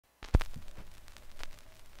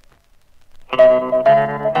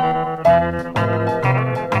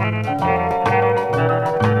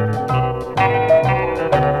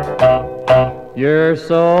You're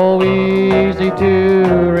so easy to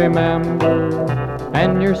remember,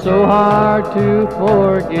 and you're so hard to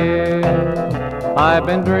forget. I've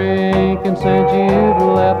been drinking since you've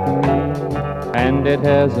left me, and it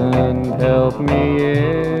hasn't helped me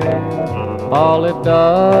yet. All it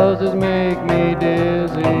does is make me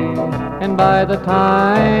dizzy, and by the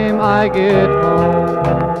time I get home,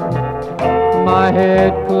 my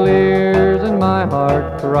head clears and my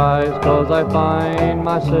heart cries, 'cause I find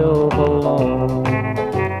myself alone.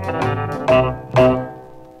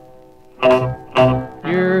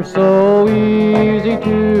 You're so easy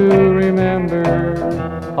to remember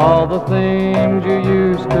all the things you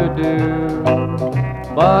used to do,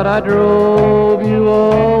 but I drove you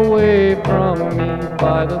away from me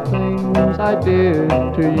by the things I did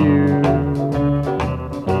to you.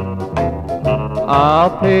 I'll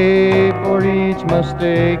pay for each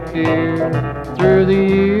mistake, dear. Through the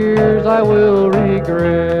years I will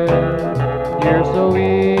regret. You're so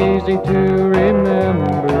easy to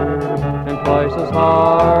remember and twice as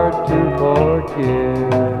hard to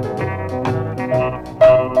forget.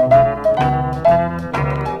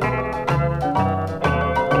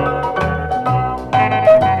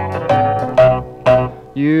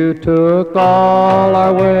 You took all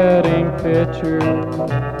our wedding pictures,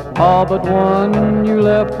 all but one you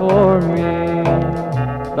left for me.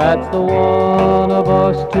 That's the one of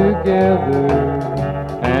us together,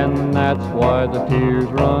 and that's why the tears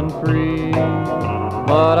run free.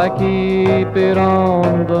 But I keep it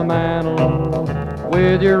on the mantle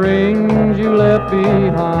with your rings you left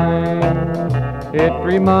behind. It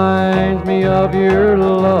reminds me of your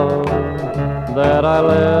love that I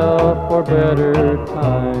left for better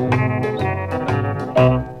times.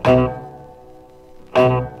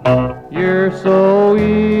 You're so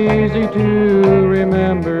easy to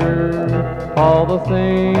remember all the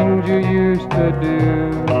things you used to do,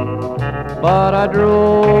 but I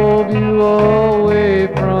drove you away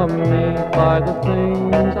from me by the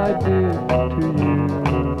things I did to you.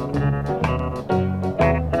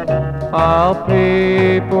 I'll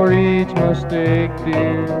pay for each mistake,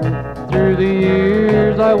 dear. Through the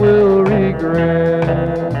years I will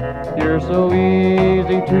regret. You're so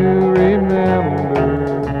easy to remember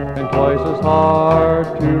and twice as hard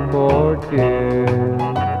to forget.